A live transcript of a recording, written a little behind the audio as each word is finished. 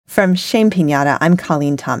From Shame Pinata, I'm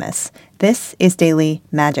Colleen Thomas. This is Daily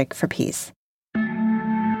Magic for Peace.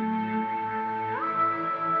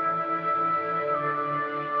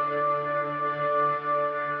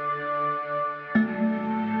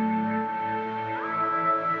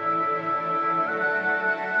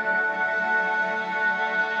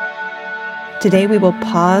 Today we will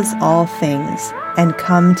pause all things and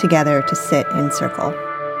come together to sit in circle.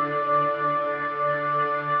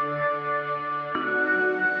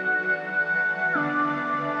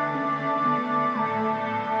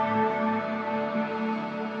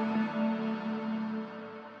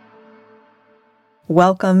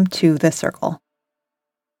 Welcome to the circle.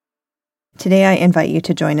 Today I invite you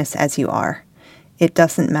to join us as you are. It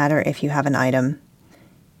doesn't matter if you have an item.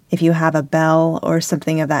 If you have a bell or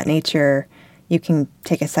something of that nature, you can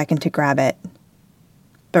take a second to grab it.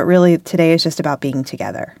 But really, today is just about being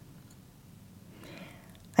together.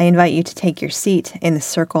 I invite you to take your seat in the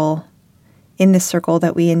circle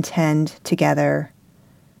that we intend together,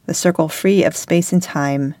 the circle free of space and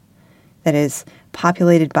time that is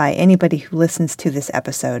populated by anybody who listens to this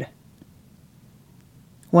episode.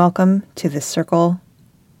 Welcome to this circle.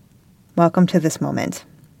 Welcome to this moment.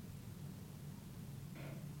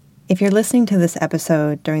 If you're listening to this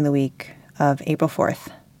episode during the week of April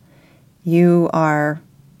 4th, you are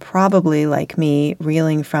probably, like me,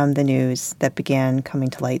 reeling from the news that began coming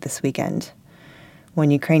to light this weekend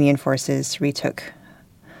when Ukrainian forces retook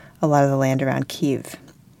a lot of the land around Kyiv.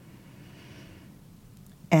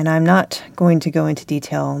 And I'm not going to go into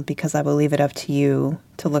detail because I will leave it up to you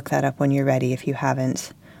to look that up when you're ready if you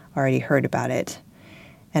haven't already heard about it.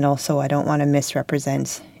 And also, I don't want to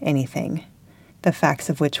misrepresent anything, the facts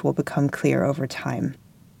of which will become clear over time.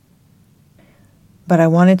 But I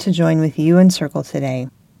wanted to join with you in circle today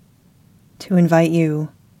to invite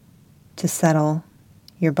you to settle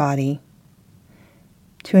your body,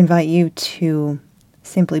 to invite you to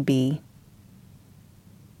simply be.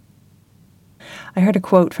 I heard a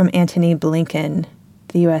quote from Antony Blinken,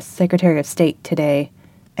 the U.S. Secretary of State, today,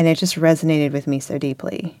 and it just resonated with me so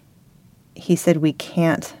deeply. He said, "We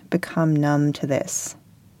can't become numb to this.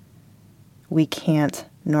 We can't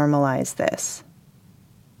normalize this."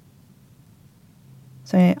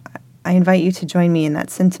 So I invite you to join me in that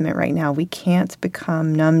sentiment right now. We can't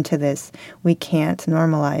become numb to this. We can't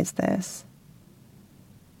normalize this.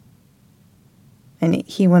 And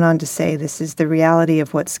he went on to say this is the reality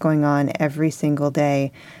of what's going on every single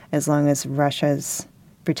day as long as Russia's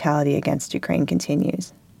brutality against Ukraine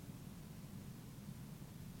continues.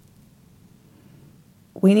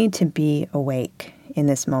 We need to be awake in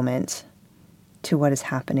this moment to what is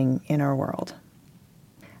happening in our world.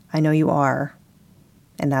 I know you are,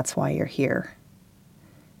 and that's why you're here.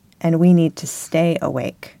 And we need to stay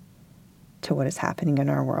awake to what is happening in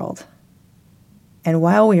our world. And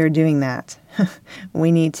while we are doing that,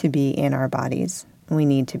 we need to be in our bodies. We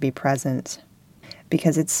need to be present.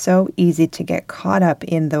 Because it's so easy to get caught up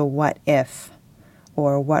in the what if,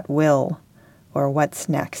 or what will, or what's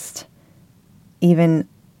next, even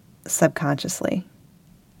subconsciously.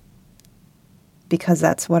 Because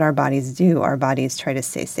that's what our bodies do. Our bodies try to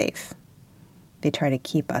stay safe. They try to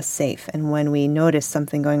keep us safe. And when we notice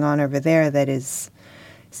something going on over there that is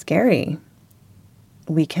scary,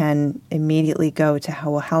 we can immediately go to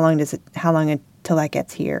how long until that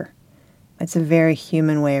gets here? It's a very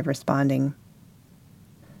human way of responding.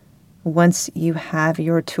 Once you have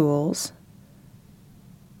your tools,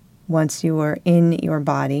 once you are in your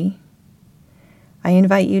body, I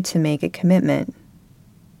invite you to make a commitment.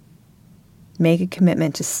 Make a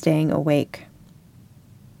commitment to staying awake.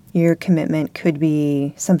 Your commitment could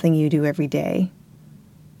be something you do every day.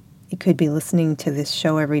 It could be listening to this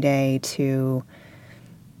show every day to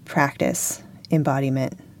practice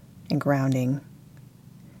embodiment and grounding.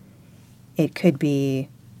 It could be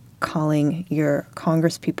calling your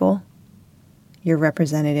congresspeople, your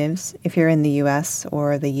representatives. If you're in the US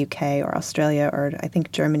or the UK or Australia or I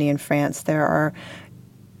think Germany and France, there's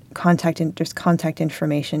contact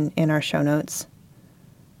information in our show notes.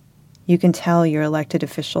 You can tell your elected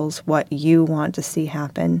officials what you want to see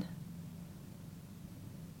happen.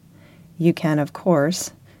 You can, of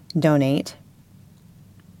course, donate.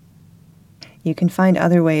 You can find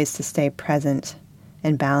other ways to stay present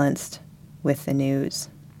and balanced with the news.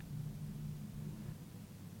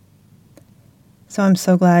 So I'm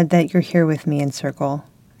so glad that you're here with me in Circle.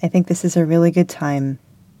 I think this is a really good time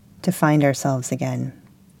to find ourselves again,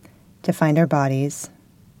 to find our bodies,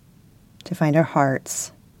 to find our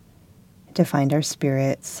hearts, to find our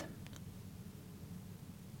spirits,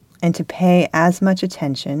 and to pay as much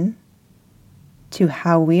attention to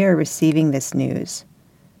how we are receiving this news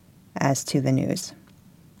as to the news.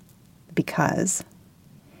 because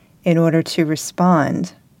in order to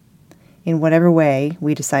respond in whatever way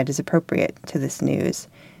we decide is appropriate to this news,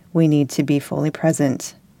 we need to be fully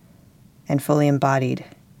present and fully embodied.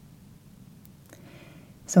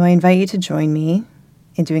 So I invite you to join me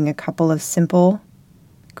in doing a couple of simple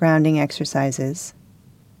grounding exercises,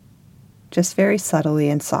 just very subtly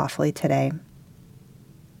and softly today.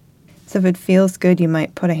 So if it feels good, you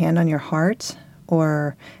might put a hand on your heart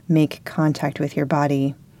or make contact with your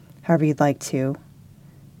body, however you'd like to,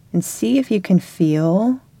 and see if you can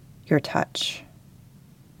feel your touch.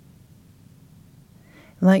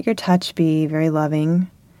 Let your touch be very loving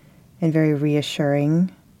and very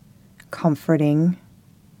reassuring, comforting,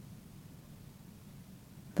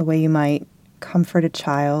 the way you might comfort a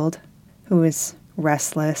child who is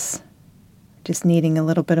restless, just needing a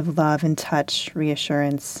little bit of love and touch,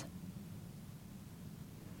 reassurance.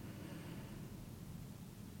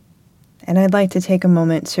 And I'd like to take a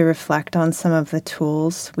moment to reflect on some of the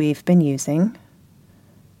tools we've been using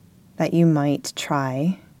that you might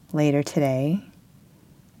try later today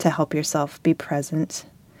to help yourself be present.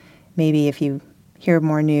 Maybe if you hear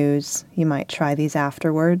more news, you might try these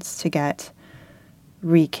afterwards to get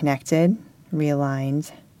reconnected,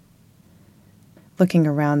 realigned, looking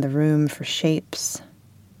around the room for shapes,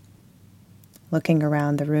 looking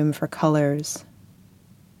around the room for colors,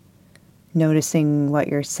 noticing what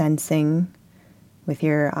you're sensing with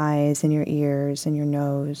your eyes and your ears and your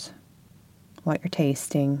nose, what you're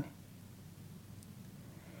tasting,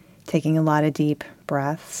 taking a lot of deep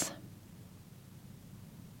breaths.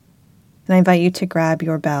 And I invite you to grab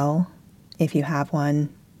your bell, if you have one,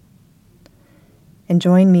 and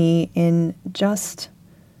join me in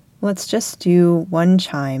let's just do one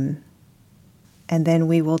chime, and then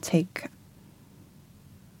we will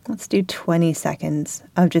let's do 20 seconds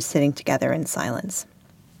of just sitting together in silence.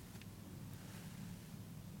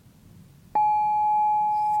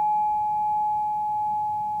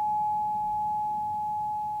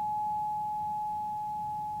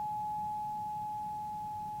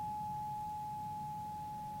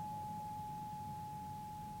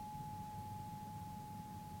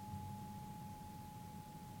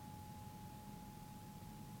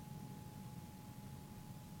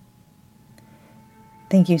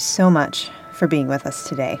 Thank you so much for being with us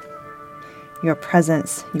today. Your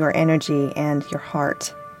presence, your energy, and your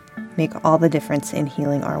heart make all the difference in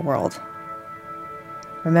healing our world.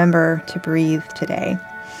 Remember to breathe today.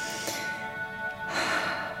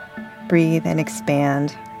 Breathe and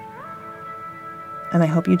expand. And I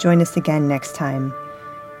hope you join us again next time.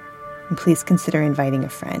 And please consider inviting a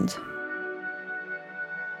friend.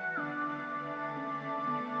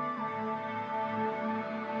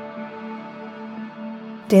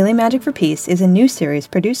 Daily Magic for Peace is a new series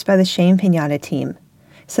produced by the Shame Pinata team.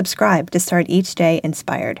 Subscribe to start each day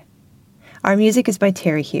inspired. Our music is by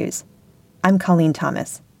Terry Hughes. I'm Colleen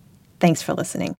Thomas. Thanks for listening.